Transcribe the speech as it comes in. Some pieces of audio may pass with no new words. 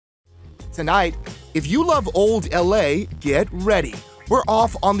Tonight, if you love old LA, get ready. We're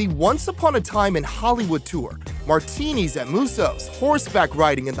off on the Once Upon a Time in Hollywood tour. Martinis at Musso's, horseback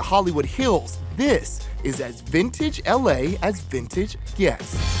riding in the Hollywood Hills. This is as vintage LA as vintage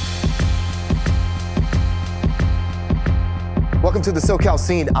gets. Welcome to the SoCal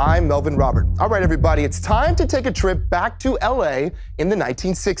Scene. I'm Melvin Robert. All right, everybody, it's time to take a trip back to LA in the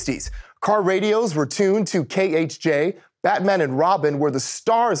 1960s. Car radios were tuned to KHJ, Batman and Robin were the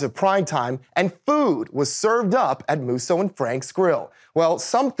stars of primetime, and food was served up at Musso and Frank's Grill. Well,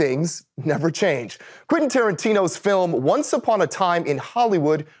 some things never change. Quentin Tarantino's film Once Upon a Time in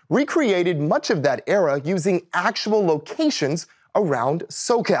Hollywood recreated much of that era using actual locations around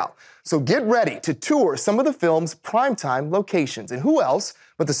SoCal. So get ready to tour some of the film's primetime locations. And who else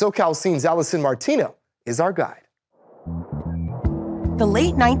but the SoCal Scene's Alison Martino is our guide. The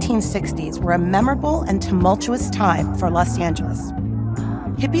late 1960s were a memorable and tumultuous time for Los Angeles.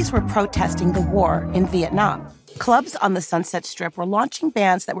 Hippies were protesting the war in Vietnam. Clubs on the Sunset Strip were launching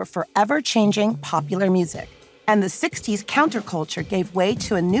bands that were forever changing popular music. And the 60s counterculture gave way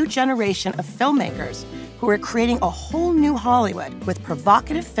to a new generation of filmmakers who were creating a whole new Hollywood with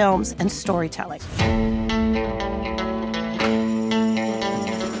provocative films and storytelling.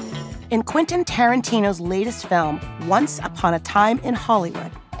 In Quentin Tarantino's latest film, Once Upon a Time in Hollywood,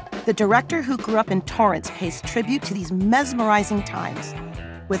 the director who grew up in Torrance pays tribute to these mesmerizing times,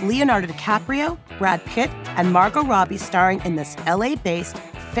 with Leonardo DiCaprio, Brad Pitt, and Margot Robbie starring in this LA-based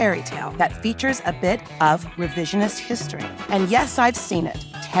fairy tale that features a bit of revisionist history. And yes, I've seen it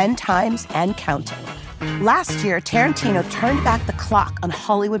 10 times and counting. Last year, Tarantino turned back the clock on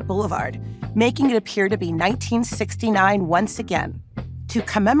Hollywood Boulevard, making it appear to be 1969 once again. To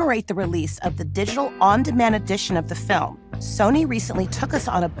commemorate the release of the digital on-demand edition of the film, Sony recently took us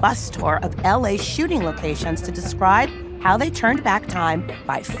on a bus tour of LA's shooting locations to describe how they turned back time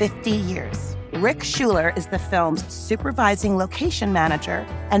by 50 years. Rick Schuler is the film's supervising location manager,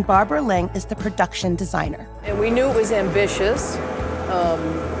 and Barbara Ling is the production designer. And we knew it was ambitious,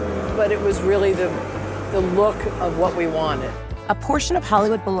 but it was really the look of what we wanted. A portion of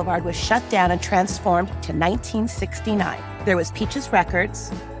Hollywood Boulevard was shut down and transformed to 1969. There was Peaches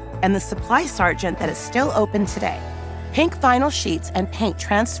Records and the Supply Sergeant that is still open today. Pink vinyl sheets and paint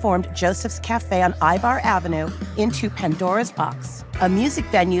transformed Joseph's Cafe on Ibar Avenue into Pandora's Box, a music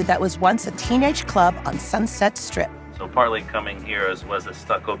venue that was once a teenage club on Sunset Strip. So partly coming here was a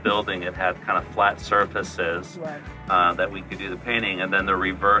stucco building. It had kind of flat surfaces that we could do the painting, and then the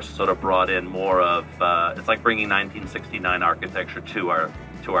reverse sort of brought in more of, it's like bringing 1969 architecture to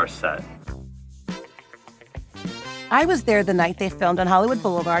our set. I was there the night they filmed on Hollywood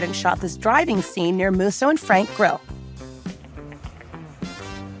Boulevard and shot this driving scene near Musso and Frank Grill.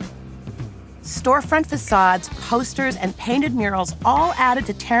 Storefront facades, posters, and painted murals all added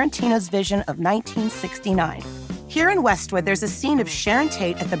to Tarantino's vision of 1969. Here in Westwood, there's a scene of Sharon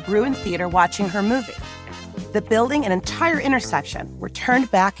Tate at the Bruin Theater watching her movie. The building and entire intersection were turned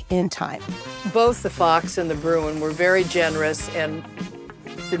back in time. Both the Fox and the Bruin were very generous, and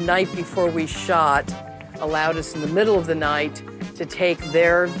the night before we shot allowed us in the middle of the night to take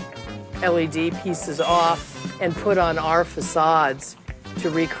their LED pieces off and put on our facades to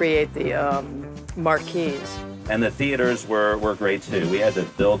recreate the marquees. And the theaters were great too. We had to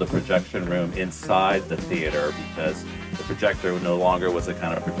build a projection room inside the theater because the projector no longer was the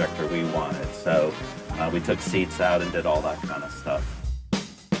kind of projector we wanted. So we took seats out and did all that kind of stuff.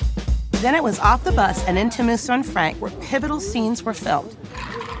 Then it was off the bus and into Musso and Frank, where pivotal scenes were filmed.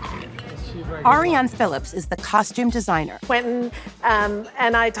 Ariane Phillips is the costume designer. Quentin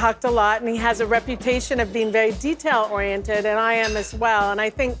and I talked a lot, and he has a reputation of being very detail-oriented, and I am as well. And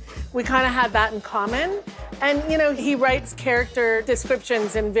I think we kind of had that in common. And, you know, he writes character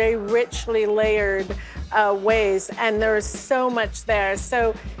descriptions in very richly layered ways, and there's so much there.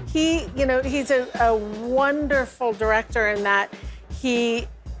 So he's a wonderful director in that he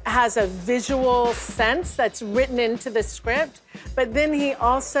has a visual sense that's written into the script, but then he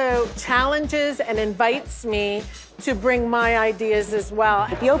also challenges and invites me to bring my ideas as well.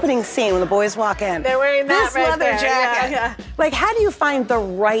 The opening scene when the boys walk in. They're wearing that this leather there. jacket. Yeah. Like, how do you find the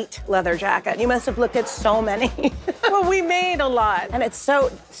right leather jacket? You must have looked at so many. Well, we made a lot. And it's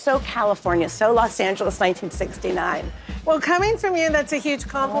so California, so Los Angeles, 1969. Well, coming from you, that's a huge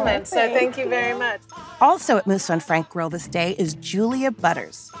compliment, so thank you very much. Also at Musso and Frank Grill this day is Julia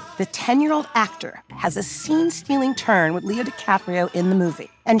Butters. The 10-year-old actor has a scene-stealing turn with Leo DiCaprio in the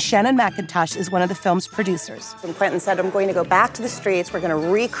movie. And Shannon McIntosh is one of the film's producers. And Quentin said, I'm going to go back to the streets. We're going to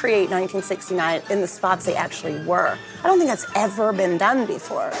recreate 1969 in the spots they actually were. I don't think that's ever been done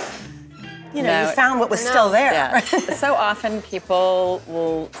before. you found what was still there. Yeah. So often people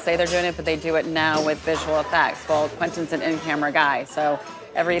will say they're doing it, but they do it now with visual effects. Well, Quentin's an in-camera guy, so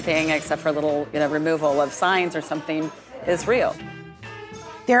everything except for a little, removal of signs or something is real.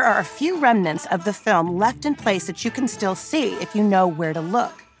 There are a few remnants of the film left in place that you can still see if you know where to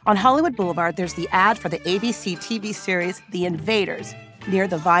look. On Hollywood Boulevard, there's the ad for the ABC TV series The Invaders near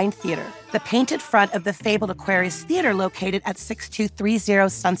the Vine Theater, the painted front of the fabled Aquarius Theater located at 6230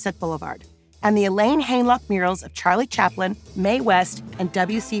 Sunset Boulevard, and the Elaine Haylock murals of Charlie Chaplin, Mae West, and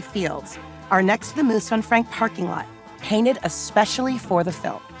W.C. Fields are next to the Moose on Frank parking lot, painted especially for the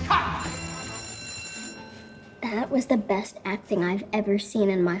film. That was the best acting I've ever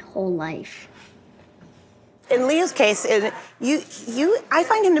seen in my whole life. In Leo's case, I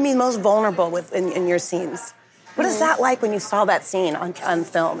find him to be most vulnerable in your scenes. What is that like when you saw that scene on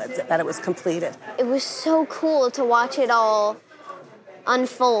film, that it was completed? It was so cool to watch it all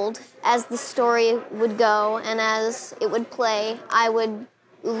unfold as the story would go and as it would play. I would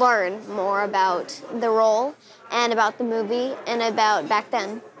learn more about the role and about the movie and about back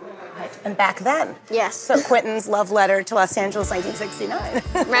then. Right. And back then. Yes. So Quentin's love letter to Los Angeles,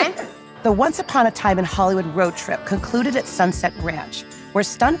 1969. Right? The Once Upon a Time in Hollywood road trip concluded at Sunset Ranch, where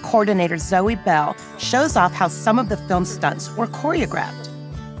stunt coordinator Zoe Bell shows off how some of the film's stunts were choreographed.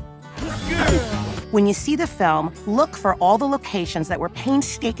 When you see the film, look for all the locations that were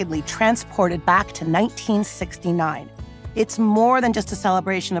painstakingly transported back to 1969. It's more than just a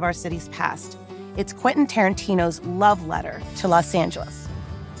celebration of our city's past. It's Quentin Tarantino's love letter to Los Angeles.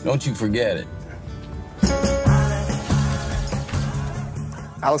 Don't you forget it.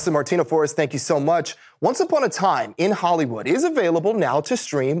 Alison Martino for us, thank you so much. Once Upon a Time in Hollywood is available now to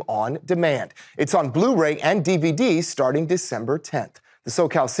stream on demand. It's on Blu-ray and DVD starting December 10th. The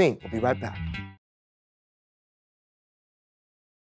SoCal Scene will be right back.